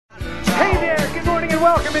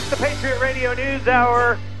welcome. It's the Patriot Radio News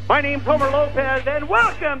Hour. My name's Homer Lopez, and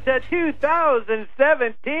welcome to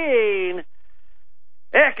 2017.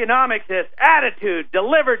 Economics is attitude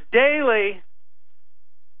delivered daily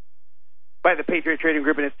by the Patriot Trading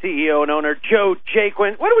Group and its CEO and owner, Joe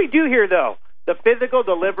Jaquin. What do we do here, though? The physical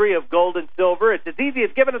delivery of gold and silver. It's as easy as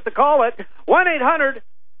giving us a call at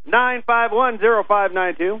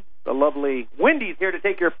 1-800-951-0592. The lovely Wendy's here to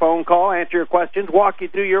take your phone call, answer your questions, walk you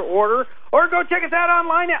through your order, or go check us out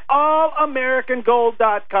online at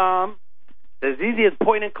allamericangold.com. It's as easy as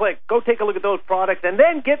point and click. Go take a look at those products and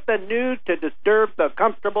then get the news to disturb the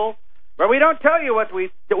comfortable. But we don't tell you what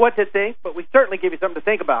to think, but we certainly give you something to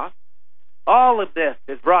think about. All of this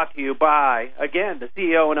is brought to you by, again, the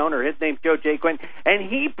CEO and owner. His name's Joe Jaquin, and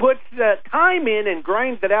he puts the time in and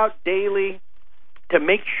grinds it out daily to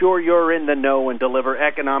make sure you're in the know and deliver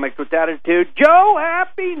economics with attitude. Joe,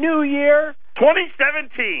 Happy New Year.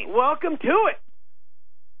 2017. Welcome to it.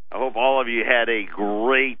 I hope all of you had a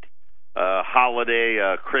great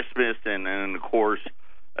holiday, Christmas, and of course,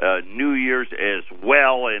 New Year's as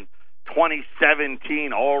well. And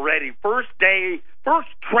 2017 already, first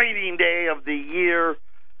trading day of the year,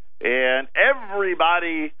 and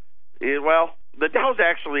everybody the Dow's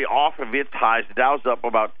actually off of its highs. The Dow's up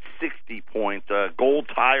about 60 points. Gold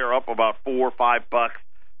tire up about $4 or $5.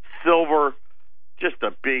 Silver, just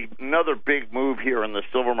another big move here in the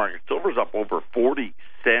silver market. Silver's up over 40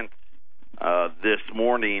 cents this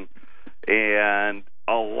morning, and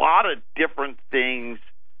a lot of different things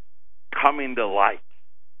coming to light.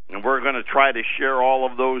 And we're going to try to share all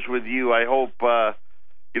of those with you. I hope, I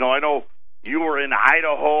know you were in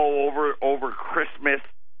Idaho over Christmas.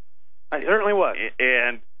 I certainly was.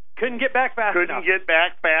 And couldn't get back fast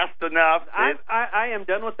enough. I am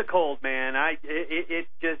done with the cold, man.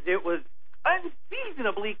 It was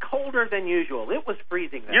unseasonably colder than usual. It was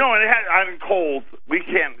freezing there. I'm cold. We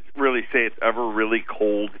can't really say it's ever really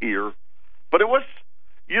cold here. But it was,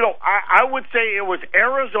 I would say it was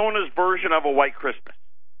Arizona's version of a white Christmas.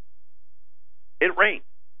 It rained.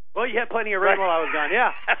 Well, you had plenty of rain while I was gone,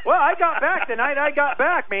 yeah. Well, I got back the night I got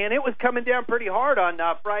back, man. It was coming down pretty hard on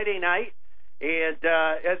Friday night. And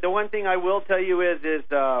the one thing I will tell you is we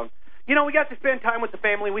got to spend time with the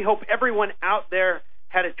family. We hope everyone out there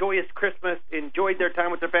had a joyous Christmas, enjoyed their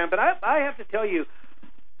time with their family. But I have to tell you,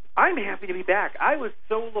 I'm happy to be back. I was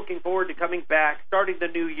so looking forward to coming back, starting the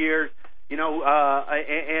new year,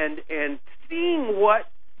 and seeing what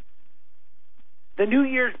the New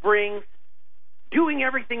Year's brings. Doing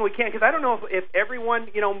everything we can, because I don't know if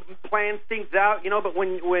everyone, plans things out, but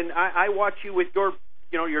when I watch you with your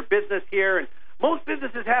business here, and most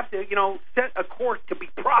businesses have to, set a course to be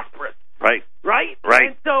prosperous. Right. Right? Right.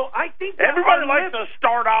 And so I think everybody likes to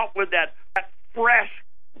start out with that fresh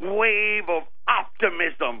wave of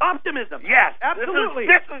optimism. Optimism. Yes. Absolutely.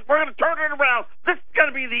 We're going to turn it around. This is going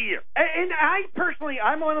to be the year. And I personally,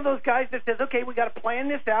 I'm one of those guys that says, okay, we got to plan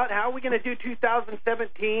this out. How are we going to do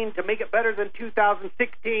 2017 to make it better than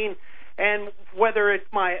 2016? And whether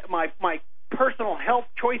it's my personal health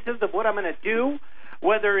choices of what I'm going to do,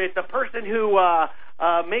 whether it's a person who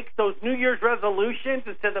makes those New Year's resolutions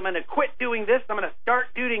and says, I'm going to quit doing this, I'm going to start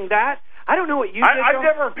doing that. I don't know what you think. I've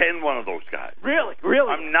never been one of those guys. Really?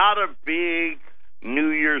 I'm not a big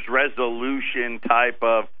New Year's resolution type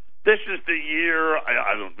of, this is the year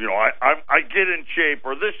I get in shape,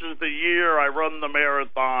 or this is the year I run the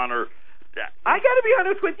marathon, or that. I got to be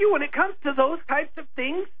honest with you, when it comes to those types of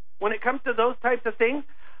things,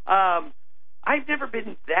 I've never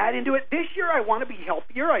been that into it. This year, I want to be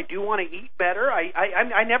healthier. I do want to eat better.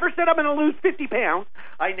 I never said I'm going to lose 50 pounds.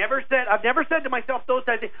 I've never said to myself those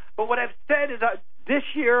types of things. But what I've said is this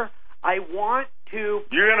year, I want to.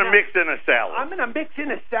 You're going to mix in a salad. I'm going to mix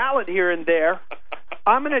in a salad here and there.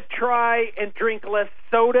 I'm going to try and drink less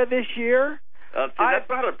soda this year. That's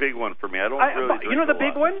not a big one for me. I don't really drink the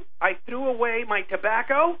big one? I threw away my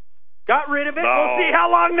tobacco, got rid of it. No. We'll see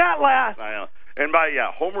how long that lasts. I know. And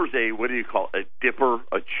Homer's what do you call it? A dipper,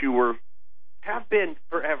 a chewer? Have been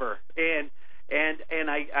forever. And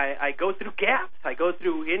I go through gaps. I go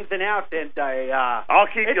through ins and outs, and I'll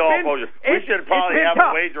keep you all posted. We should probably have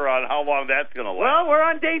a wager on how long that's going to last. Well, we're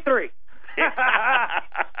on day 3.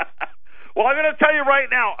 Well, I'm going to tell you right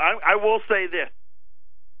now, I will say this.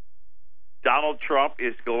 Donald Trump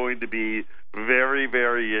is going to be very,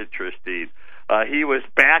 very interesting. He was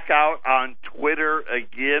back out on Twitter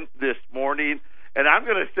again this morning, and I'm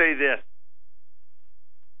going to say this.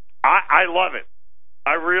 I love it.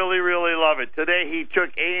 I really, really love it. Today he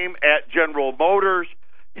took aim at General Motors.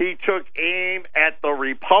 He took aim at the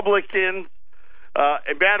Republicans.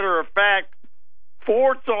 A matter of fact,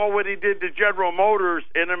 Ford saw what he did to General Motors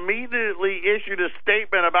and immediately issued a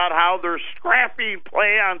statement about how they're scrapping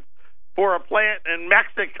plans for a plant in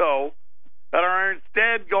Mexico that are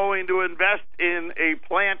instead going to invest in a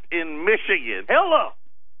plant in Michigan. Hello.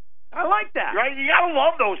 I like that. Right? You got to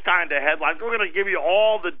love those kind of headlines. We're going to give you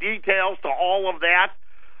all the details to all of that.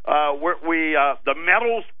 The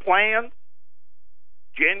metals plan,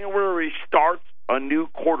 January starts a new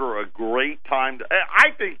quarter, a great time.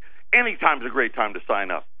 I think any time's a great time to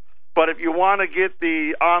sign up. But if you want to get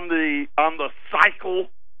on the cycle,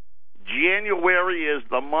 January is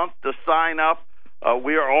the month to sign up.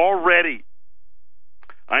 We are already.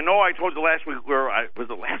 I know I told you last week. Was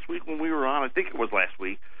it last week when we were on? I think it was last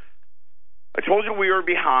week. I told you we were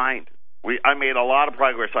behind. I made a lot of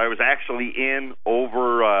progress. I was actually in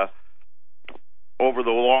over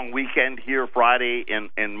the long weekend here, Friday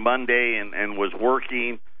and Monday, and was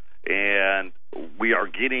working. And we are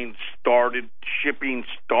getting started. Shipping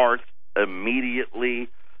starts immediately.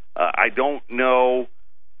 I don't know.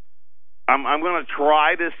 I'm going to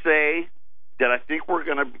try to say that I think we're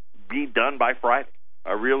going to be done by Friday.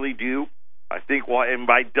 I really do. I think, and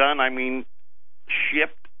by done, I mean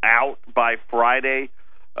shipped out by Friday.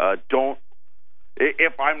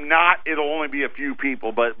 If I'm not, it'll only be a few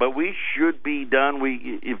people, but we should be done.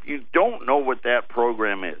 If you don't know what that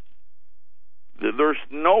program is, there's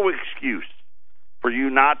no excuse for you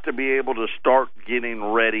not to be able to start getting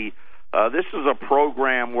ready. This is a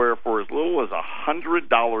program where for as little as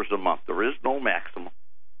 $100 a month, there is no maximum,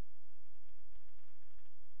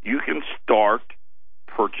 you can start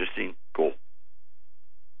purchasing gold.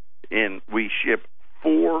 And we ship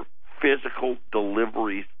 4 physical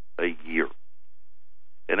deliveries a year.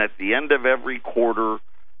 And at the end of every quarter,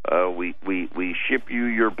 we ship you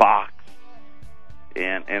your box.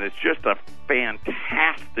 And it's just a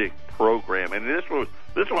fantastic program. And this one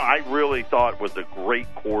I really thought was a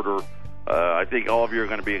great quarter. I think all of you are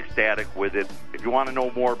going to be ecstatic with it. If you want to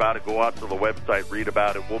know more about it, go out to the website, read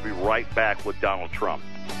about it. We'll be right back with Donald Trump.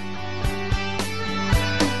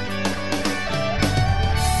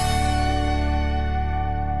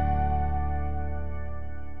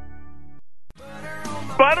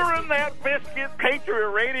 Butter in that biscuit, Patriot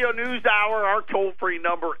Radio News Hour, our toll-free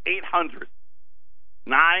number,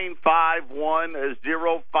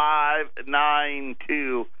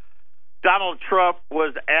 800-951-0592. Donald Trump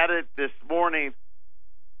was at it this morning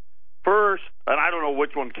first, and I don't know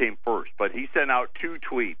which one came first, but he sent out 2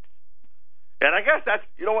 tweets. And I guess that's,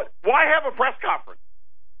 you know what, why have a press conference?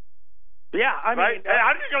 Yeah, I mean, right?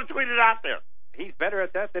 I'm just going to tweet it out there. He's better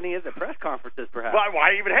at that than he is at press conferences, perhaps.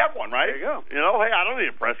 Why even have one, right? There you go. You know, hey, I don't need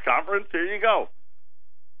a press conference. Here you go.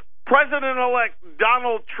 President-elect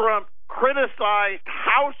Donald Trump criticized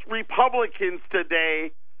House Republicans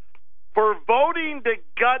today for voting to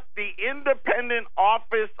gut the independent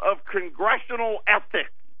Office of Congressional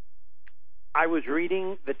Ethics. I was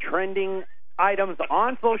reading the trending items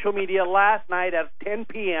on social media last night at 10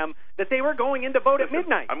 p.m. that they were going in to vote at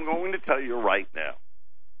midnight. I'm going to tell you right now.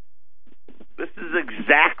 This is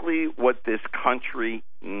exactly what this country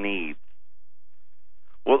needs.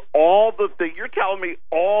 With all the things, you're telling me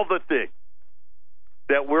all the things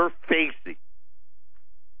that we're facing.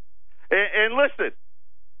 And listen,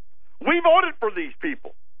 we voted for these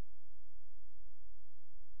people.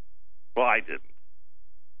 Well, I didn't.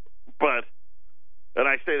 And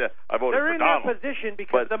I say that I voted for Donald. They're in that position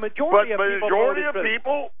because the majority of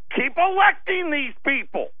people keep electing these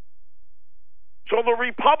people. So the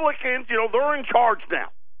Republicans, they're in charge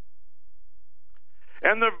now.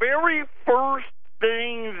 And the very first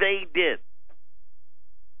thing they did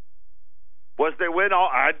was they went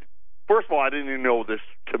on. First of all, I didn't even know this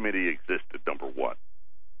committee existed, number one.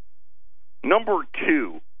 Number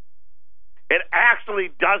two, it actually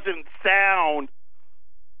doesn't sound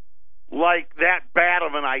like that bad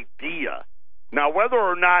of an idea. Now, whether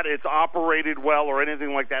or not it's operated well or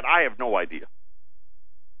anything like that, I have no idea.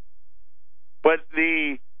 But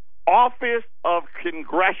the Office of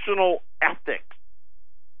Congressional Ethics,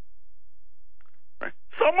 right?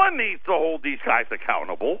 Someone needs to hold these guys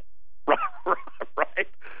accountable, right?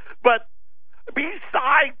 But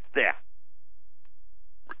besides that,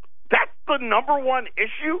 that's the number one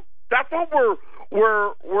issue. That's what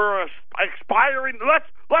we're expiring.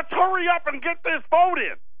 Let's hurry up and get this vote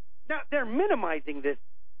in. Now they're minimizing this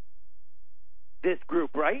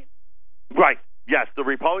group, right? Right. Yes, the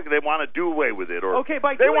Republicans, they want to do away with it. Here's what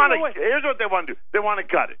they want to do. They want to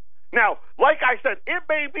cut it. Now, like I said, it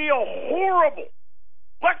may be a horrible,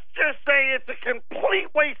 let's just say it's a complete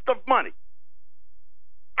waste of money.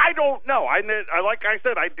 I don't know. Like I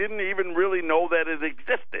said, I didn't even really know that it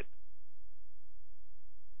existed.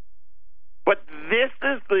 But this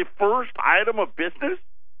is the first item of business?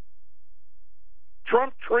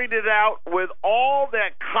 Trump treated out with all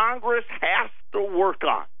that Congress has to work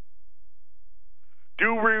on.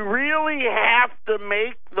 Do we really have to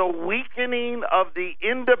make the weakening of the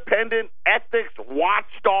independent ethics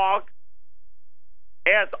watchdog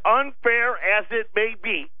as unfair as it may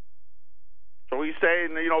be? So he's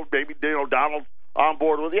saying, maybe Donald's on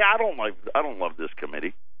board with, I don't love this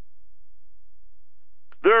committee.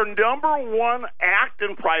 Their number one act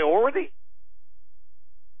and priority?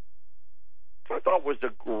 I thought was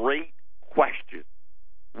a great question.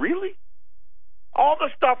 Really? All the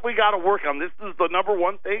stuff we got to work on, this is the number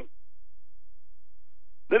one thing?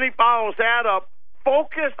 Then he follows that up,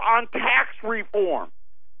 focus on tax reform,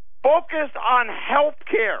 focus on health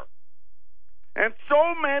care, and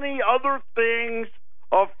so many other things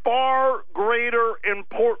of far greater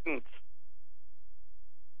importance.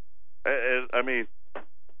 I mean,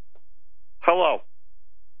 hello.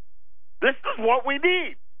 This is what we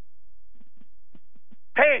need.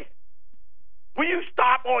 Hey, will you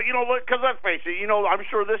stop? Oh, because let's face it, I'm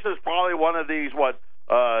sure this is probably one of these,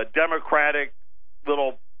 Democratic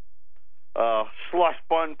little slush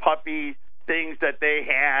fund puppy things that they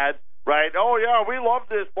had, right? Oh, yeah, we love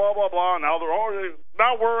this, blah, blah, blah. Now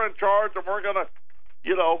we're in charge, and we're going to,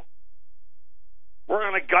 we're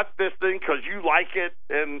going to gut this thing because you like it.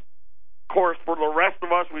 And, of course, for the rest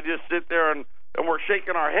of us, we just sit there and we're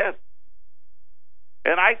shaking our heads.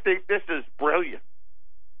 And I think this is brilliant.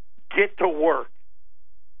 Get to work.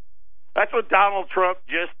 That's what Donald Trump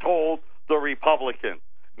just told the Republicans.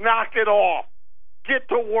 Knock it off. Get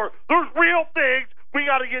to work. There's real things we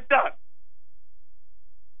got to get done.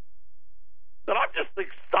 And I'm just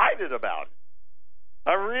excited about it.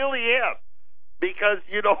 I really am. Because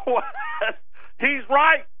you know what? He's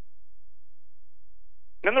right.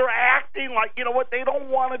 And they're acting like, they don't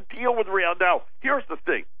want to deal with reality. Now, here's the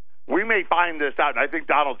thing. We may find this out, and I think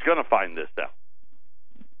Donald's going to find this out.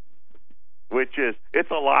 Which is,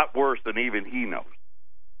 it's a lot worse than even he knows.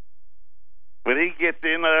 When he gets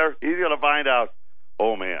in there, he's going to find out,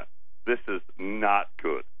 oh, man, this is not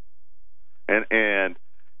good. And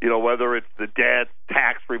whether it's the debt,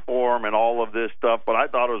 tax reform, and all of this stuff, but I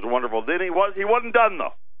thought it was wonderful. Then he wasn't done,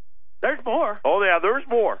 though. There's more. Oh, yeah, there's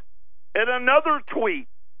more. And another tweet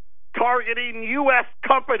targeting U.S.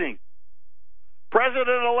 companies.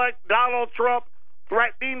 President-elect Donald Trump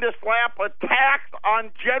threatening to slap a tax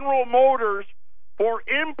on General Motors for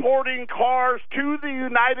importing cars to the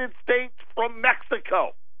United States from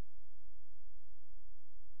Mexico.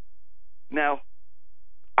 Now,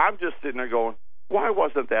 I'm just sitting there going, why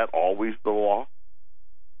wasn't that always the law?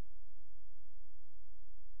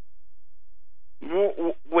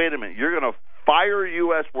 Wait a minute. You're going to fire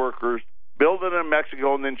U.S. workers, build it in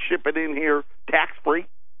Mexico, and then ship it in here tax-free?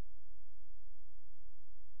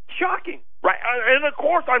 Shocking. Right, and of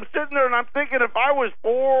course I'm sitting there and I'm thinking if I was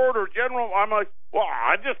Ford or General, I'm like, well,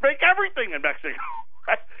 I'd just make everything in Mexico,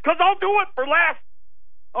 because I'll do it for less.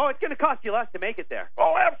 Oh, it's going to cost you less to make it there.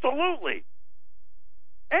 Oh, absolutely.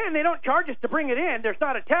 And they don't charge us to bring it in. There's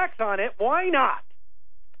not a tax on it. Why not?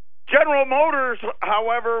 General Motors,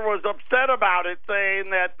 however, was upset about it, saying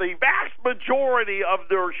that the vast majority of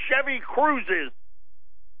their Chevy Cruzes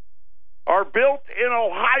are built in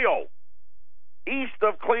Ohio. East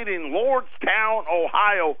of Cleveland, Lordstown,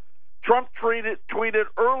 Ohio. Trump tweeted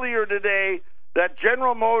earlier today that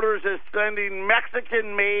General Motors is sending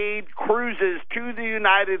Mexican-made Cruzes to the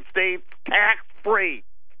United States tax-free.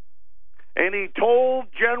 And he told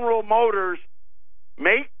General Motors,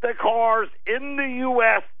 make the cars in the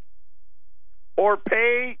U.S. or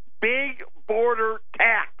pay big border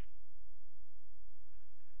tax.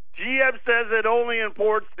 GM says it only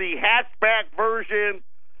imports the hatchback version,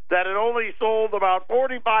 that it only sold about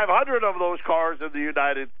 4,500 of those cars in the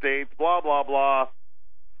United States, blah, blah, blah.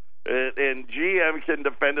 And GM can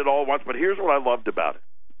defend it all at once. But here's what I loved about it.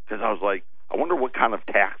 Because I was like, I wonder what kind of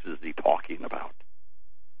taxes is he talking about.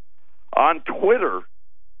 On Twitter,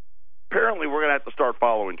 apparently we're going to have to start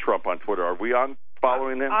following Trump on Twitter. Are we on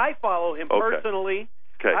following him? I follow him personally.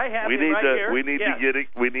 Okay. I have him right here. We need to get it.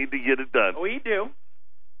 We need to get it done. We do.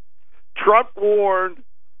 Trump warned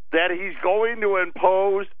that he's going to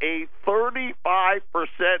impose a 35%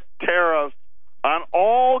 tariff on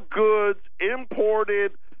all goods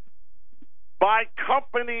imported by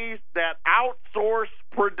companies that outsource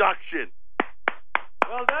production.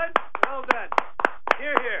 Well done. Well done.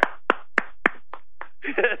 Hear, hear.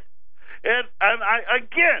 and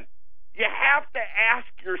again, you have to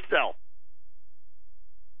ask yourself,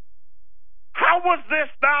 how was this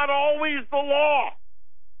not always the law?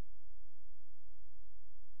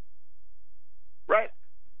 Right?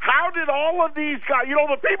 how did all of these guys,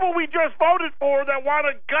 the people we just voted for that want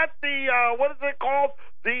to gut the, what is it called?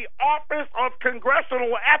 The Office of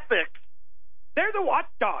Congressional Ethics. They're the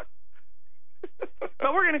watchdogs.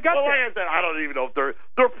 But we're going to gut them. Like I said, I don't even know if they're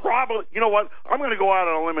probably, you know what? I'm going to go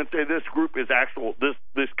out on a limb and say this group is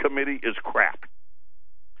this committee is crap.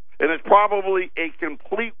 And it's probably a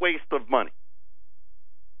complete waste of money.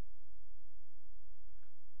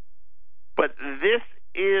 But this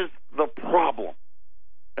is the problem.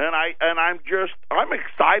 And I'm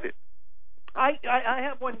excited. I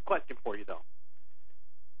have one question for you, though.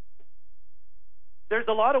 There's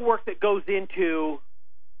a lot of work that goes into,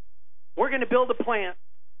 we're going to build a plant,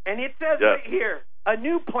 and it says right here, a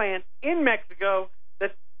new plant in Mexico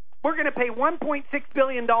that we're going to pay $1.6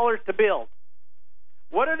 billion to build.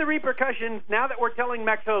 What are the repercussions now that we're telling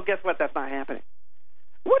Mexico, guess what, that's not happening?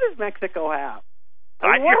 What does Mexico have?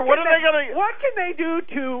 What can they do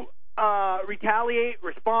to retaliate,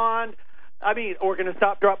 respond? I mean, we're going to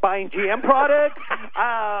stop buying GM products.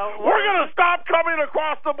 We're going to stop coming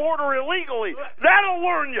across the border illegally. That'll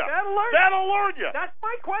learn you. That'll learn you. That's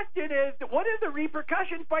my question is, what are the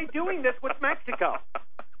repercussions by doing this with Mexico?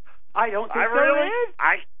 I don't think there is.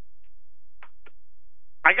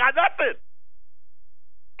 I got nothing.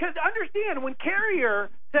 Because understand, when Carrier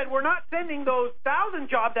said we're not sending those 1,000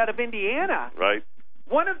 jobs out of Indiana, right?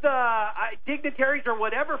 One of the dignitaries or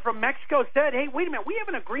whatever from Mexico said, "Hey, wait a minute, we have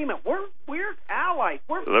an agreement. We're allies.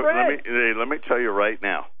 We're friends." Let me tell you right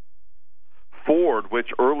now, Ford,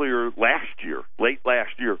 which late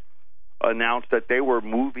last year, announced that they were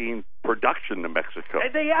moving production to Mexico.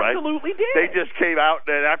 And they absolutely did. They just came out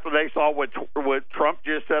and after they saw what Trump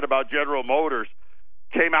just said about General Motors,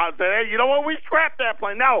 came out and said, "Hey, you know what? We scrapped that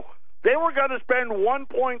plane." Now, they were going to spend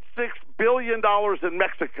 $1.6 billion in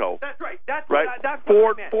Mexico. That's right. That's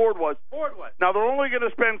Ford was. Ford was. Now they're only going to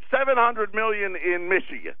spend $700 million in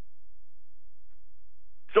Michigan.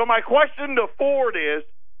 So my question to Ford is,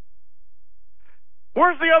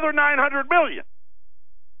 where's the other $900 million?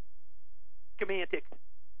 Semantics.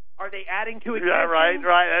 Are they adding to existing? Yeah, right.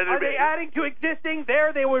 Are they adding to existing?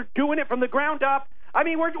 There, they were doing it from the ground up. I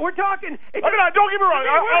mean, we're talking. Don't get me wrong.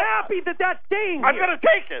 We're happy that that's staying. I'm going to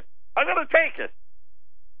take it.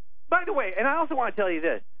 By the way, and I also want to tell you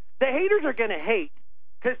this: the haters are going to hate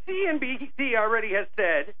because CNBC already has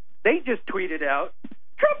said, they just tweeted out,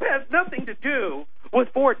 Trump has nothing to do with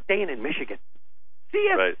Ford staying in Michigan.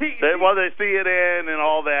 Right. The CNN and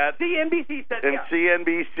all that. CNBC said, and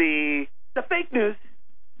CNBC. The fake news.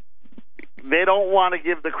 They don't want to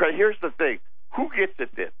give the credit. Here's the thing: who gets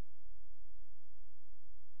it then?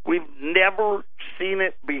 We've never seen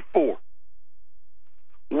it before.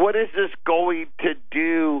 What is this going to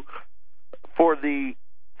do for the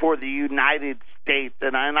United States?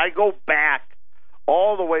 And I go back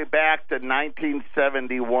all the way back to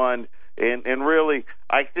 1971, and really,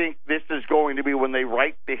 I think this is going to be when they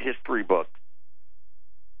write the history books.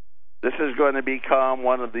 This is going to become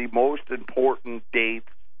one of the most important dates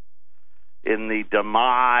in the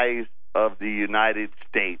demise of the United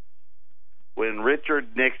States. When Richard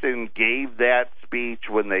Nixon gave that speech,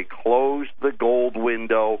 when they closed the gold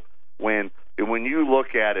window, when you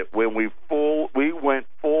look at it, when we went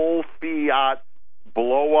full fiat,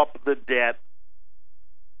 blow up the debt,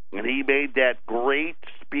 and he made that great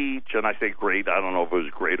speech, and I say great, I don't know if it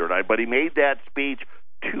was great or not, but he made that speech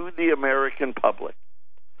to the American public.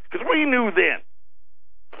 Because we knew then,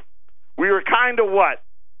 we were kind of what?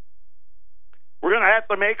 We're going to have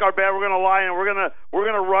to make our bed. We're going to lie, and we're going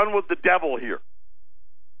to run with the devil here,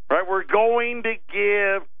 right? We're going to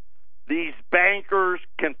give these bankers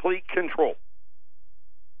complete control.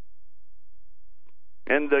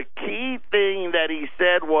 And the key thing that he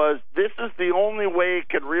said was, this is the only way it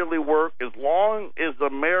could really work as long as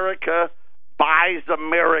America buys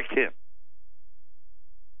American,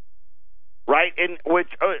 right? And which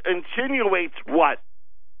insinuates what?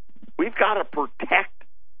 We've got to protect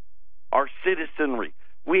our citizenry.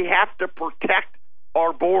 We have to protect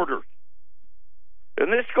our borders.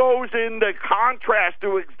 And this goes into contrast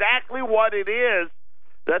to exactly what it is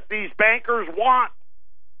that these bankers want.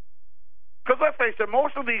 Because let's face it,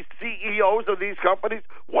 most of these CEOs of these companies,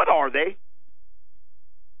 what are they?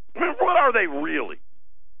 I mean, what are they really?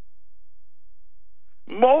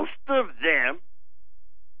 Most of them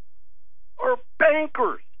are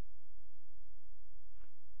bankers.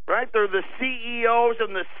 Right? They're the CEOs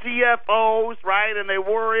and the CFOs, right? And they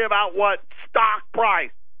worry about what? Stock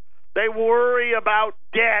price. They worry about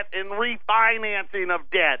debt and refinancing of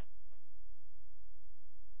debt.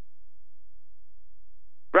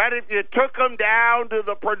 Right? If you took them down to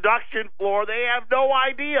the production floor, they have no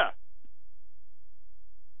idea.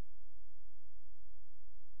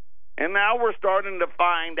 And now we're starting to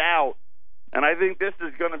find out, and I think this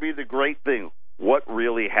is going to be the great thing, what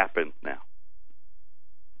really happens now.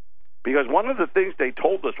 Because one of the things they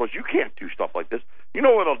told us was, you can't do stuff like this. You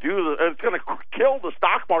know what it'll do? It's going to kill the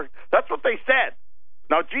stock market. That's what they said.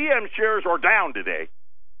 Now, GM shares are down today.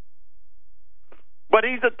 But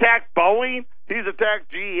he's attacked Boeing. He's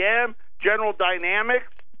attacked GM, General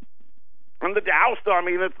Dynamics. And the Dow, I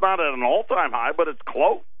mean, it's not at an all-time high, but it's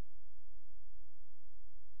close.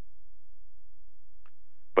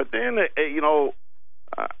 But then,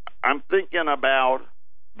 I'm thinking about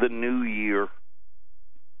the new year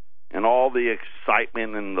and all the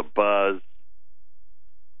excitement and the buzz.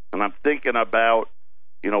 And I'm thinking about,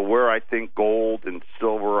 where I think gold and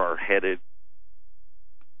silver are headed.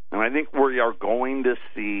 And I think we are going to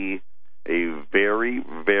see a very,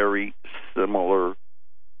 very similar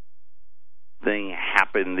thing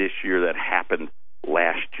happen this year that happened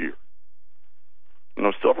last year.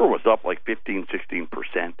 Silver was up like 15,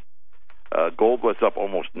 16%. Gold was up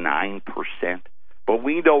almost 9%. But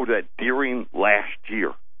we know that during last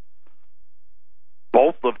year,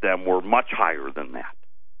 both of them were much higher than that,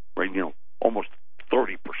 right? Almost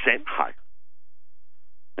 30% higher.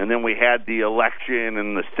 And then we had the election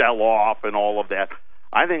and the sell-off and all of that.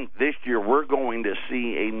 I think this year we're going to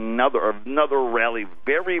see another rally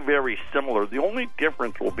very, very similar. The only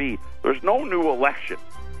difference will be there's no new election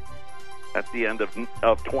at the end of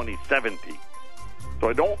 2017. So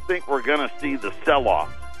I don't think we're going to see the sell-off.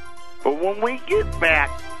 But when we get back,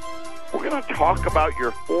 we're going to talk about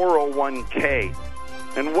your 401k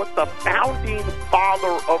and what the founding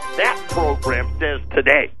father of that program says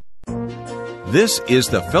today. This is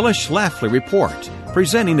the Phyllis Schlafly Report,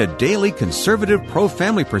 presenting a daily conservative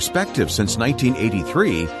pro-family perspective since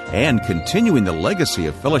 1983 and continuing the legacy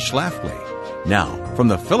of Phyllis Schlafly. Now, from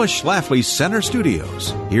the Phyllis Schlafly Center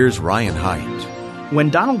Studios, here's Ryan Haidt.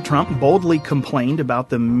 When Donald Trump boldly complained about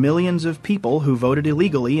the millions of people who voted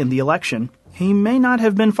illegally in the election, he may not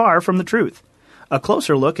have been far from the truth. A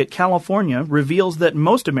closer look at California reveals that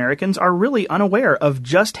most Americans are really unaware of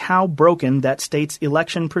just how broken that state's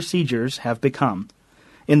election procedures have become.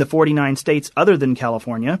 In the 49 states other than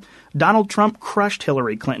California, Donald Trump crushed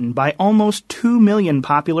Hillary Clinton by almost 2 million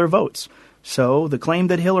popular votes. So the claim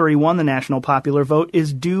that Hillary won the national popular vote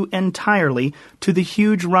is due entirely to the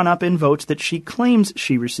huge run-up in votes that she claims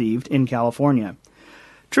she received in California.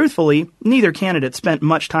 Truthfully, neither candidate spent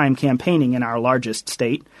much time campaigning in our largest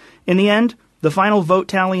state. In the end, the final vote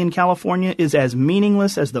tally in California is as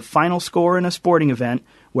meaningless as the final score in a sporting event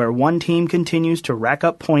where one team continues to rack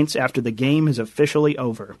up points after the game is officially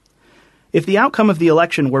over. If the outcome of the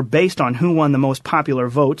election were based on who won the most popular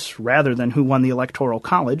votes rather than who won the Electoral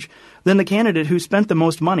College, then the candidate who spent the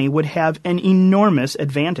most money would have an enormous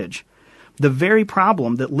advantage. The very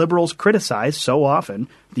problem that liberals criticize so often,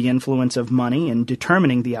 the influence of money in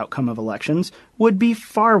determining the outcome of elections, would be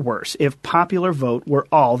far worse if popular vote were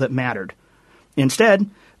all that mattered. Instead,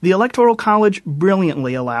 the Electoral College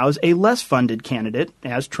brilliantly allows a less funded candidate,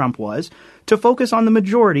 as Trump was, to focus on the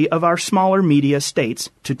majority of our smaller media states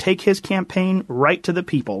to take his campaign right to the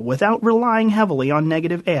people without relying heavily on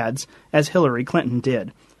negative ads, as Hillary Clinton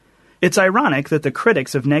did. It's ironic that the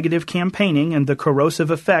critics of negative campaigning and the corrosive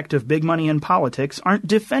effect of big money in politics aren't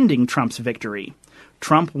defending Trump's victory.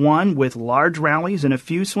 Trump won with large rallies in a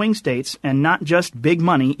few swing states and not just big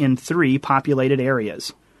money in 3 populated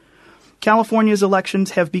areas. California's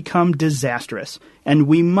elections have become disastrous, and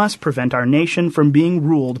we must prevent our nation from being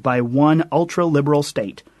ruled by one ultra-liberal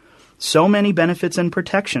state. So many benefits and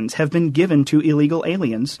protections have been given to illegal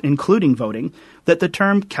aliens, including voting, that the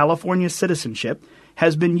term California citizenship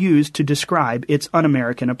has been used to describe its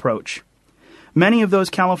un-American approach. Many of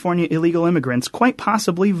those California illegal immigrants quite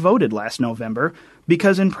possibly voted last November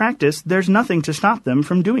because in practice there's nothing to stop them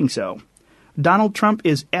from doing so. Donald Trump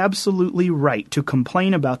is absolutely right to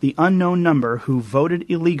complain about the unknown number who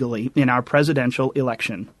voted illegally in our presidential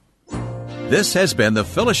election. This has been the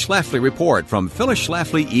Phyllis Schlafly Report from Phyllis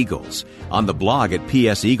Schlafly Eagles. On the blog at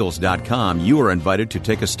pseagles.com, you are invited to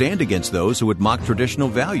take a stand against those who would mock traditional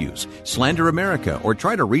values, slander America, or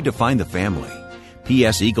try to redefine the family.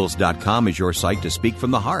 pseagles.com is your site to speak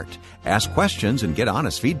from the heart, ask questions, and get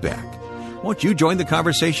honest feedback. Won't you join the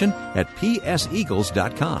conversation at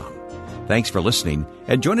pseagles.com? Thanks for listening,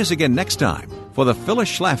 and join us again next time for the Phyllis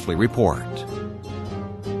Schlafly Report.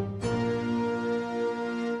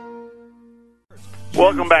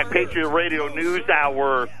 Welcome back, Patriot Radio News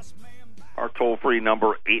Hour. Our toll-free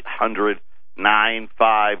number,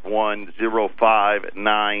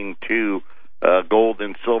 800-951-0592. Gold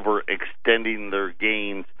and silver extending their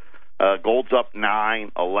gains. Gold's up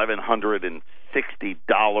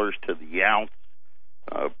 $1,160 to the ounce.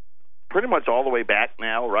 pretty much all the way back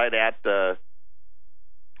now, right at the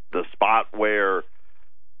spot where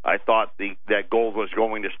I thought that gold was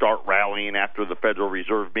going to start rallying after the Federal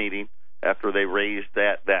Reserve meeting, after they raised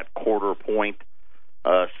that quarter point.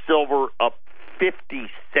 Silver up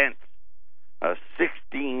 50 cents,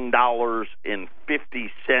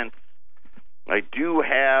 $16.50. I do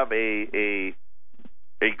have a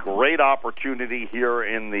great opportunity here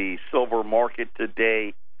in the silver market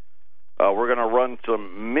today. We're going to run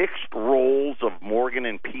some mixed rolls of Morgan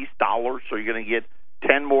and Peace dollars. So you're going to get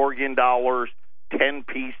 10 Morgan dollars, 10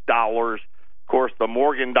 Peace dollars. Of course, the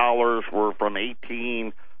Morgan dollars were from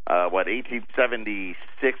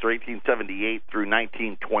 1876 or 1878 through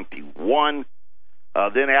 1921.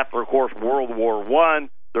 Then after, of course, World War I,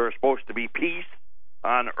 there was supposed to be peace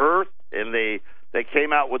on Earth, and they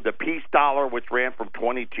came out with the Peace dollar, which ran from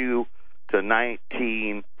 22 to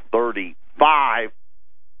 1935.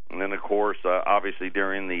 And then, of course, obviously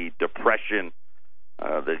during the Depression,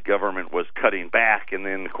 the government was cutting back, and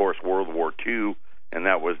then, of course, World War II, and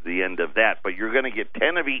that was the end of that. But you're going to get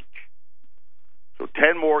 10 of each. So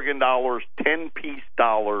 10 Morgan dollars, 10 Peace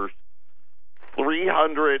dollars,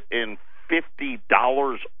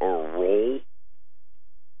 $350 a roll,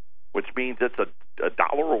 which means it's a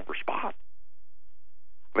dollar over spot.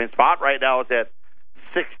 I mean, spot right now is at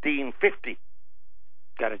 $16.50.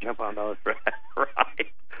 Got to jump on those.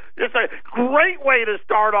 Right. It's a great way to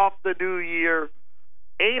start off the new year.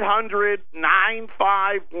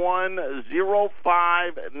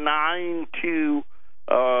 800-951-0592.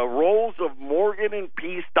 Rolls of Morgan and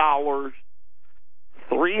Peace dollars,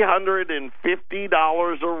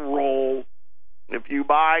 $350 a roll. If you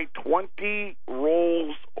buy 20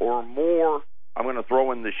 rolls or more, I'm going to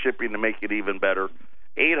throw in the shipping to make it even better.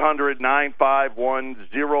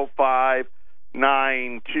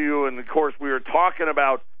 800-951-0592. And, of course, we were talking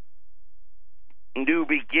about new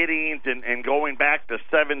beginnings and going back to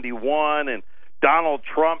 71 and Donald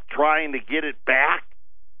Trump trying to get it back.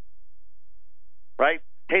 Right?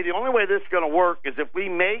 Hey, the only way this is going to work is if we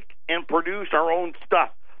make and produce our own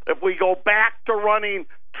stuff. If we go back to running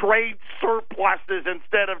trade surpluses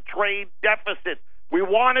instead of trade deficits. We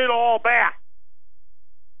want it all back.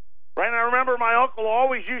 Right? And I remember my uncle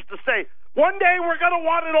always used to say, one day we're going to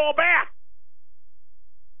want it all back.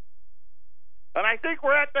 And I think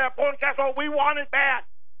we're at that point. That's what we want it back.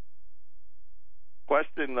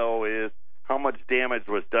 Question, though, is how much damage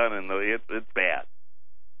was done, and it's bad.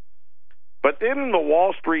 But then in the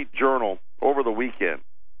Wall Street Journal over the weekend,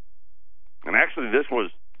 and actually this was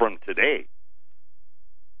from today,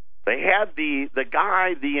 they had the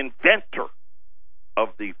guy, the inventor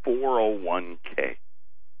of the 401k.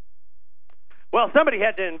 Well, somebody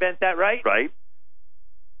had to invent that, right? Right.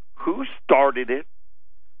 Who started it?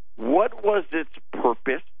 What was its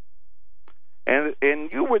purpose? And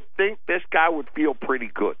you would think this guy would feel pretty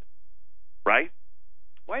good, right?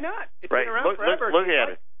 Why not? It's right. been around forever. Look at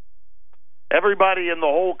it. Everybody in the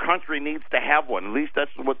whole country needs to have one. At least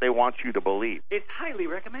that's what they want you to believe. It's highly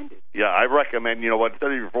recommended. Yeah, I recommend,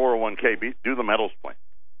 instead of your 401k, do the metals plan.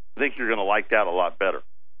 I think you're going to like that a lot better.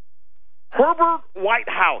 Herbert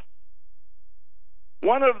Whitehouse,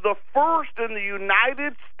 one of the first in the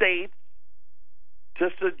United States to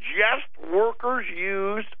suggest workers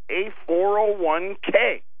use a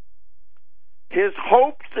 401k. His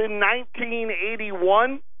hopes in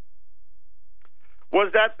 1981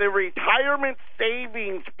 was that the retirement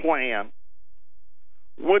savings plan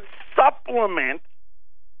would supplement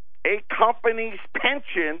a company's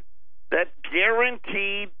pension that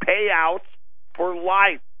guaranteed payouts for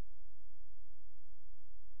life.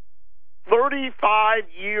 35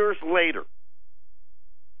 years later,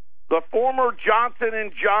 the former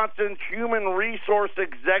Johnson & Johnson's human resource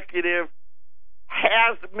executive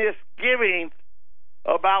has misgivings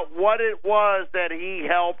about what it was that he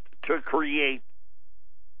helped to create.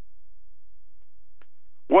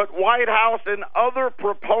 What Whitehouse and other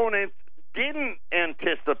proponents didn't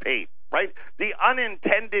anticipate, right, the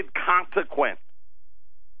unintended consequence,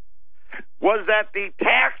 was that the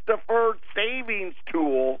tax-deferred savings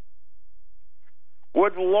tool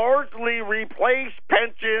would largely replace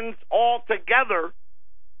pensions altogether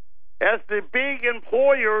as the big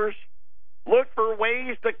employers look for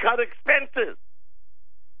ways to cut expenses.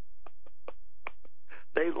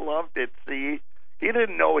 They loved it, see? He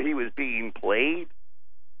didn't know he was being played.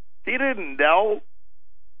 He didn't know.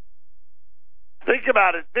 Think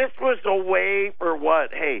about it. This was a way for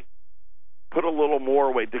what? Hey, put a little more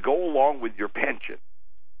away to go along with your pension,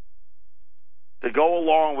 to go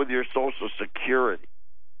along with your Social Security.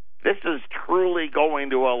 This is truly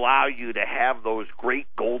going to allow you to have those great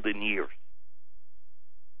golden years.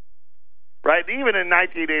 Right? Even in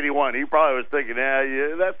 1981, he probably was thinking,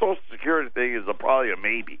 yeah, that Social Security thing is probably a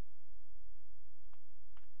maybe.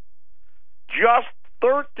 Just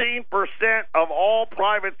 13% of all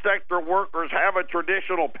private sector workers have a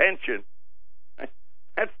traditional pension.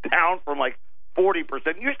 That's down from like 40%.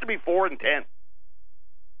 It used to be 4 in 10.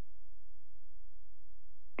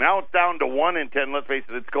 Now it's down to 1 in 10. Let's face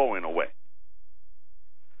it, it's going away.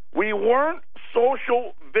 We weren't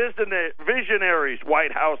social visionaries,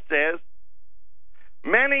 White House says.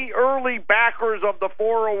 Many early backers of the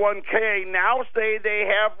 401k now say they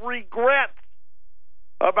have regrets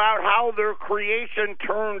about how their creation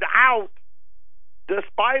turned out,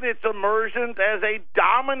 despite its emergence as a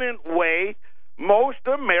dominant way most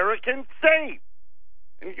Americans save.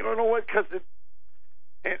 And you don't know what? Because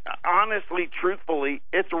honestly, truthfully,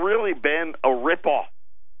 it's really been a ripoff.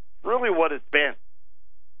 Really what it's been.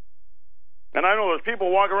 And I know there's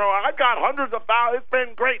people walking around, I've got hundreds of thousands, it's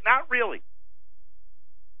been great. Not really.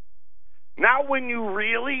 Now when you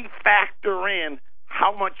really factor in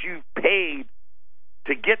how much you've paid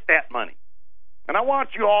to get that money. And I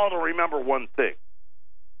want you all to remember one thing.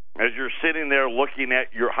 As you're sitting there looking at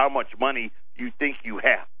how much money you think you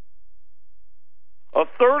have. A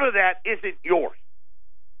third of that isn't yours.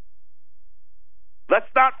 Let's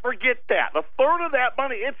not forget that. A third of that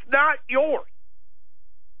money, it's not yours.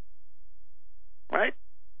 Right?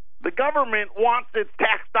 The government wants its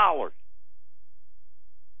tax dollars.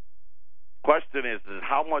 Question is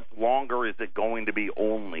how much longer is it going to be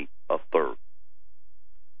only a third?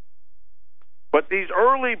 But these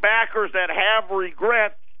early backers that have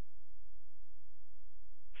regrets,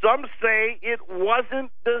 some say it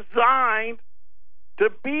wasn't designed to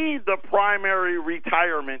be the primary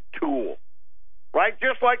retirement tool. Right?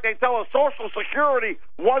 Just like they tell us Social Security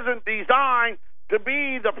wasn't designed to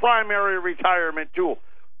be the primary retirement tool.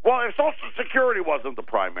 Well, if Social Security wasn't the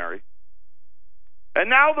primary, and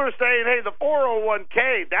now they're saying, hey, the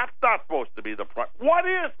 401k, that's not supposed to be the primary. What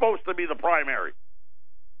is supposed to be the primary?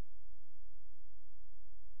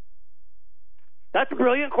 That's a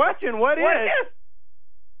brilliant question. What is?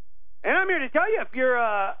 And I'm here to tell you, if you're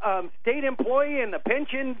a state employee and the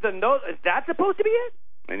pensions and those, is that supposed to be it?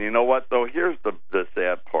 And you know what, though? Here's the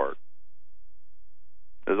sad part.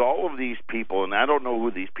 There's all of these people, and I don't know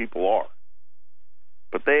who these people are,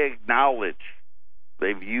 but they acknowledge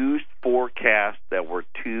they've used forecasts that were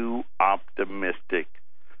too optimistic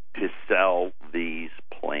to sell these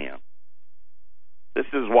plans. This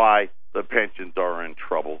is why the pensions are in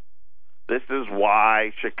trouble. This is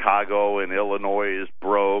why Chicago and Illinois is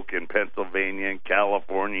broke, and Pennsylvania and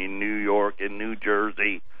California and New York and New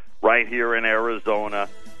Jersey, right here in Arizona,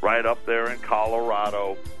 right up there in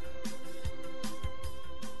Colorado.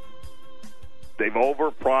 They've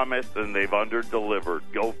overpromised and they've underdelivered.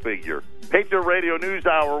 Go figure. Patriot Radio News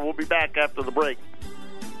Hour. We'll be back after the break.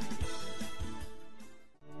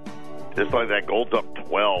 Just like that, gold's up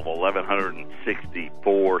 12,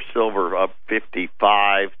 1,164. Silver up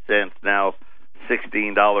 55 cents, now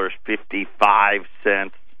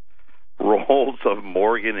 $16.55. Rolls of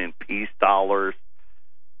Morgan and Peace dollars,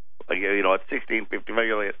 at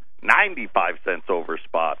 16.55, 95 cents over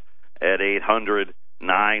spot at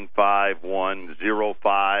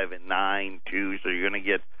 800-951-0592. So you're going to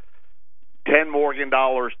get 10 Morgan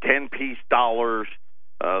dollars, 10 Peace dollars.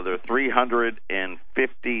 They're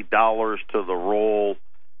 $350 to the roll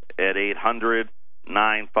at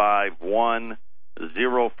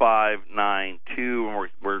 800-951-0592. And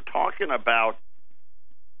we're talking about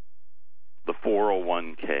the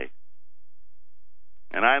 401k.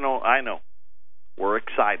 And I know, we're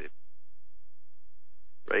excited,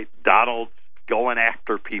 right? Donald's going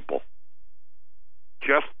after people,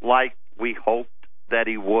 just like we hoped that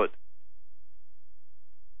he would.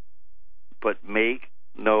 But make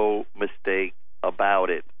no mistake about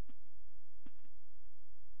it.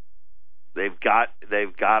 They've got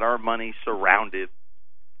our money surrounded.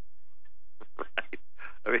 Right?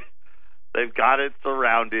 I mean, they've got it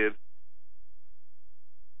surrounded,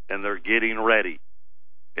 and they're getting ready.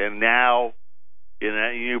 And now,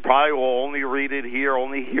 you probably will only read it here,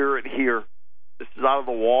 only hear it here. This is out of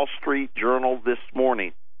the Wall Street Journal this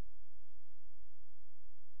morning.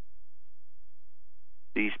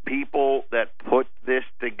 These people that put this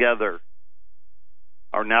together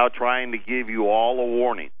are now trying to give you all a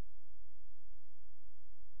warning.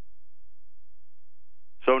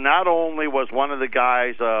 So not only was one of the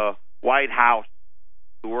guys White House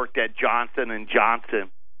who worked at Johnson & Johnson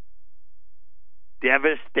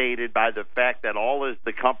devastated by the fact that all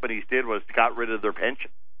the companies did was got rid of their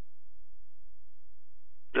pension.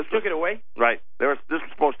 This took it away? Right. This is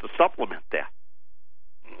supposed to supplement that.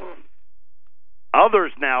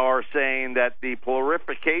 Others now are saying that the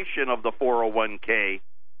proliferation of the 401k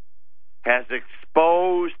has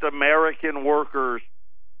exposed American workers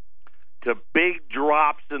to big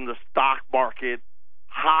drops in the stock market,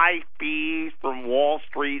 high fees from Wall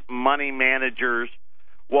Street money managers,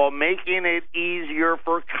 while making it easier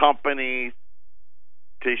for companies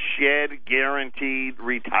to shed guaranteed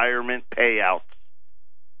retirement payouts.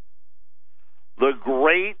 The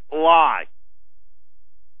great lie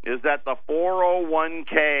is that the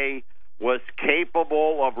 401k was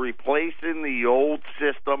capable of replacing the old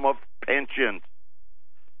system of pensions.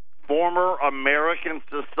 Former American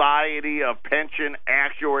Society of Pension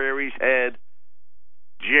Actuaries head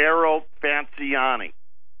Gerald Fanciani.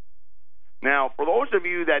 Now, for those of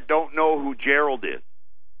you that don't know who Gerald is,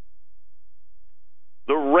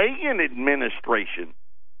 the Reagan administration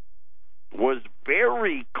was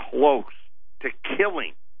very close to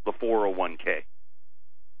killing the 401k.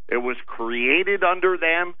 It was created under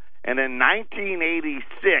them, and in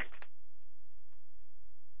 1986,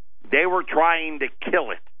 they were trying to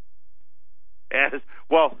kill it. As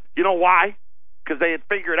well, you know why? Because they had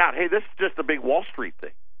figured out, hey, this is just a big Wall Street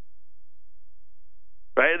thing.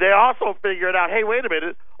 Right? They also figured out, hey, wait a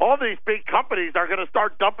minute, all these big companies are going to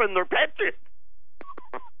start dumping their pensions.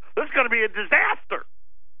 This is going to be a disaster.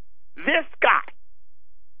 This guy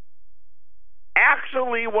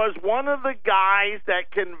actually was one of the guys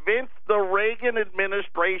that convinced the Reagan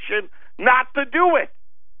administration not to do it.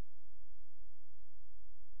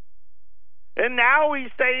 And now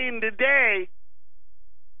he's saying today,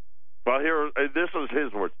 well, here, this is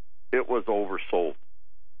his words, it was oversold.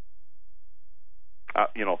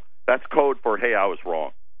 That's code for, hey, I was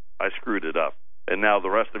wrong. I screwed it up. And now the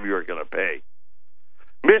rest of you are going to pay.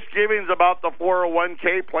 Misgivings about the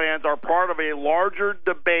 401k plans are part of a larger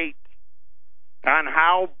debate on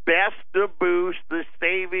how best to boost the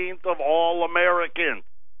savings of all Americans.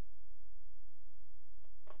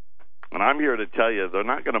 And I'm here to tell you, they're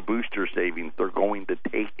not going to boost your savings. They're going to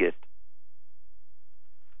take it.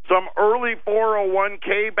 Some early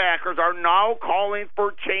 401k backers are now calling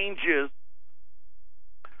for changes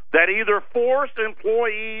that either force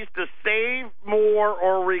employees to save more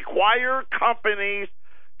or require companies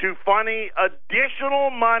to fund additional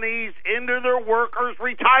monies into their workers'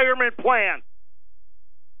 retirement plans.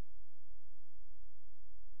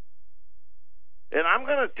 And I'm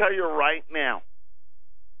going to tell you right now,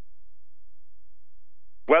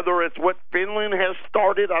 whether it's what Finland has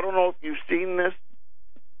started, I don't know if you've seen this.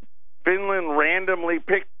 Finland randomly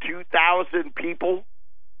picked 2,000 people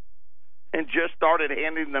and just started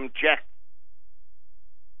handing them checks.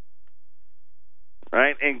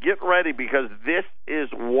 Right? And get ready, because this is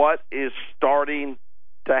what is starting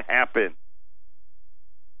to happen.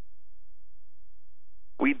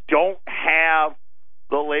 We don't have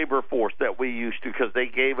the labor force that we used to because they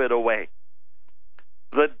gave it away.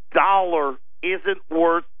 The dollar isn't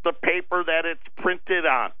worth the paper that it's printed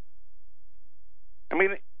on. I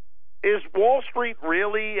mean, is Wall Street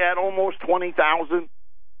really at almost 20,000?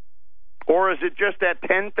 Or is it just at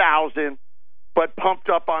 10,000 but pumped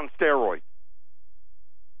up on steroids?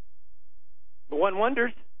 One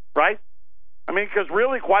wonders. Right? I mean, because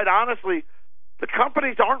really, quite honestly, the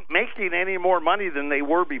companies aren't making any more money than they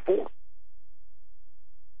were before.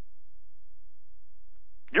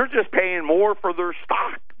 You're just paying more for their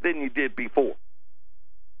stock than you did before.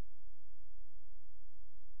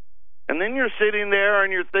 And then you're sitting there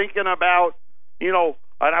and you're thinking about, and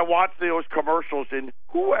I watch those commercials, and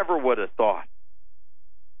whoever would have thought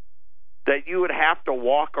that you would have to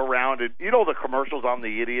walk around and, the commercials on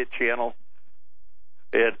the Idiot Channel,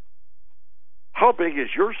 and how big is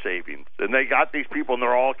your savings? And they got these people and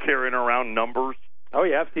they're all carrying around numbers. Oh,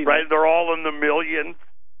 yeah, I've seen right? that. They're all in the millions.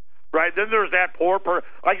 Right? Then there's that poor person.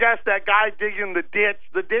 I guess that guy digging the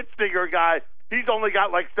ditch digger guy, he's only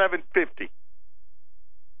got like $750.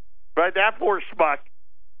 Right? That poor schmuck.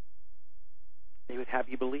 They would have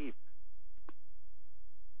you believe.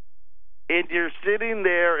 And you're sitting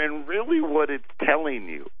there, and really what it's telling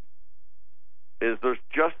you is there's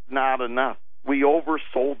just not enough. We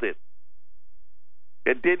oversold it.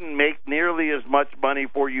 It didn't make nearly as much money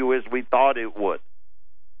for you as we thought it would.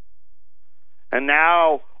 And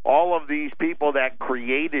now all of these people that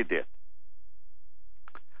created it,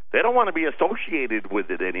 they don't want to be associated with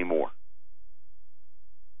it anymore.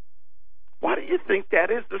 Why do you think that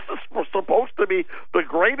is? This is supposed to be the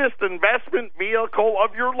greatest investment vehicle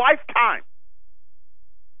of your lifetime.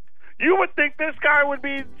 You would think this guy would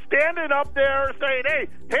be standing up there saying, hey,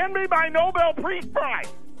 hand me my Nobel Peace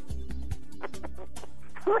Prize.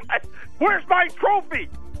 Right? Where's my trophy?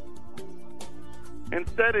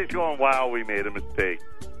 Instead, he's going, wow, we made a mistake.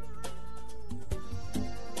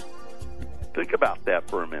 Think about that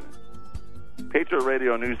for a minute. Patriot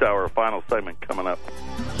Radio News Hour, final segment coming up.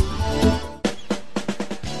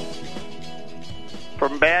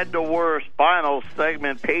 From bad to worse, final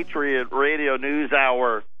segment, Patriot Radio News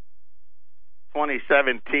Hour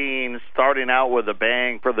 2017, starting out with a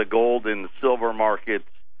bang for the gold and silver markets.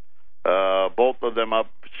 Both of them up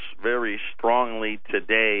very strongly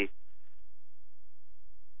today.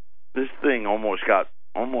 This thing I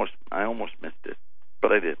almost missed it,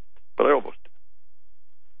 but I didn't. But I almost did.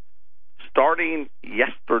 Starting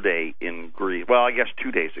yesterday in Greece, well, I guess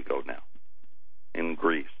 2 days ago now, in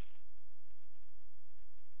Greece,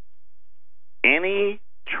 any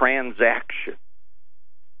transaction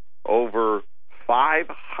over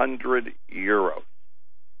 500 euros,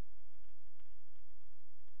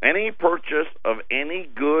 any purchase of any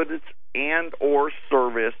goods and or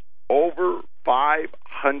service over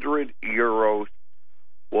 500 euros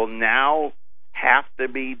will now have to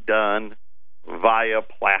be done via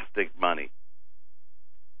plastic money.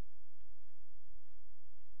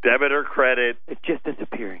 Debit or credit. It's just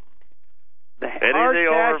disappearing. Anything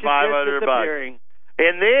over $500.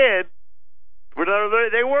 And then,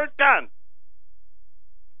 they weren't done.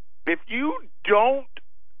 If you don't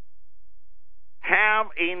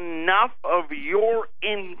have enough of your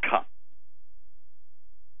income,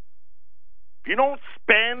 if you don't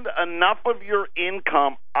spend enough of your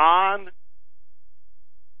income on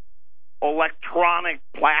electronic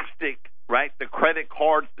plastic, right, the credit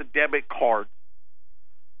cards, the debit cards,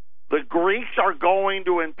 the Greeks are going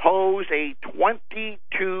to impose a 22%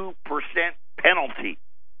 penalty.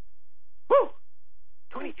 Whew,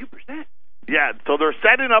 22%? Yeah, so they're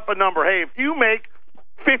setting up a number. Hey, if you make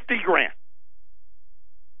 $50,000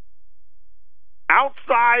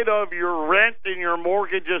 outside of your rent and your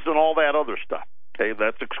mortgages and all that other stuff, okay,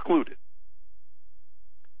 that's excluded.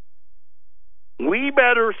 We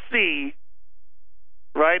better see,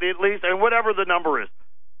 right, at least, and whatever the number is,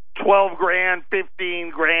 $12,000,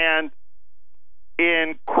 $15,000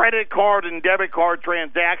 in credit card and debit card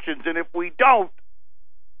transactions, and if we don't,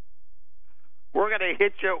 we're going to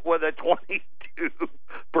hit you with a 22%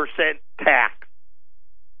 tax.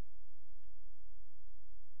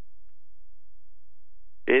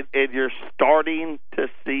 And you're starting to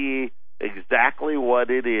see exactly what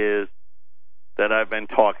it is that I've been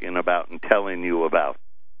talking about and telling you about.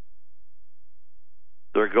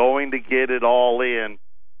 They're going to get it all in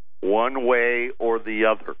one way or the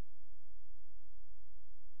other.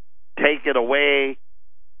 Take it away,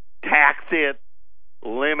 tax it,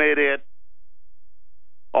 limit it,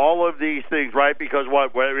 all of these things, right? Because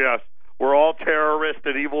what? Well, yes, we're all terrorists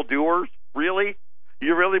and evildoers? Really?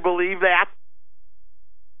 You really believe that?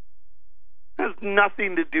 It has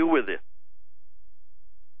nothing to do with it.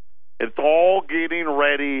 It's all getting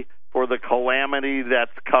ready for the calamity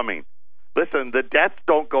that's coming. Listen, the debts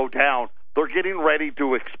don't go down. They're getting ready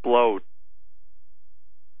to explode.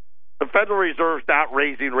 The Federal Reserve's not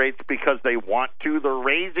raising rates because they want to. They're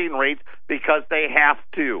raising rates because they have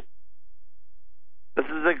to. This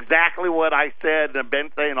is exactly what I said and have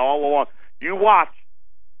been saying all along. You watch.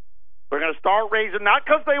 They're going to start raising, not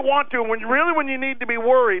because they want to, when you need to be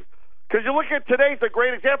worried. Because you look at today's a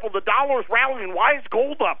great example. The dollar's rallying. Why is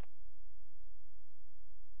gold up?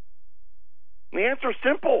 The answer's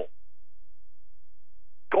simple.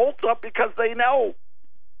 Gold's up because they know.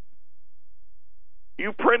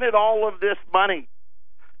 You printed all of this money,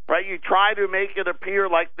 right? You try to make it appear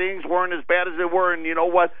like things weren't as bad as they were, and you know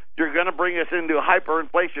what? You're going to bring us into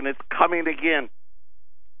hyperinflation. It's coming again.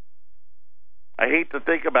 I hate to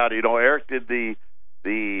think about it. Eric did the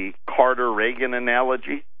Carter-Reagan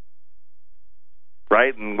analogy,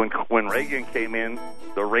 right? And when Reagan came in,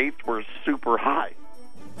 the rates were super high,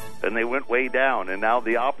 and they went way down, and now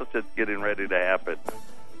the opposite's getting ready to happen.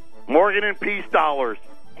 Morgan and Peace dollars.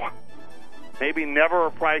 Maybe never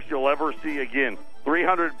a price you'll ever see again.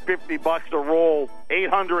 $350 a roll.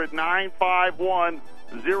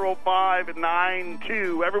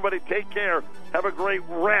 800-951-0592. Everybody take care. Have a great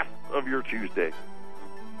rest of your Tuesday.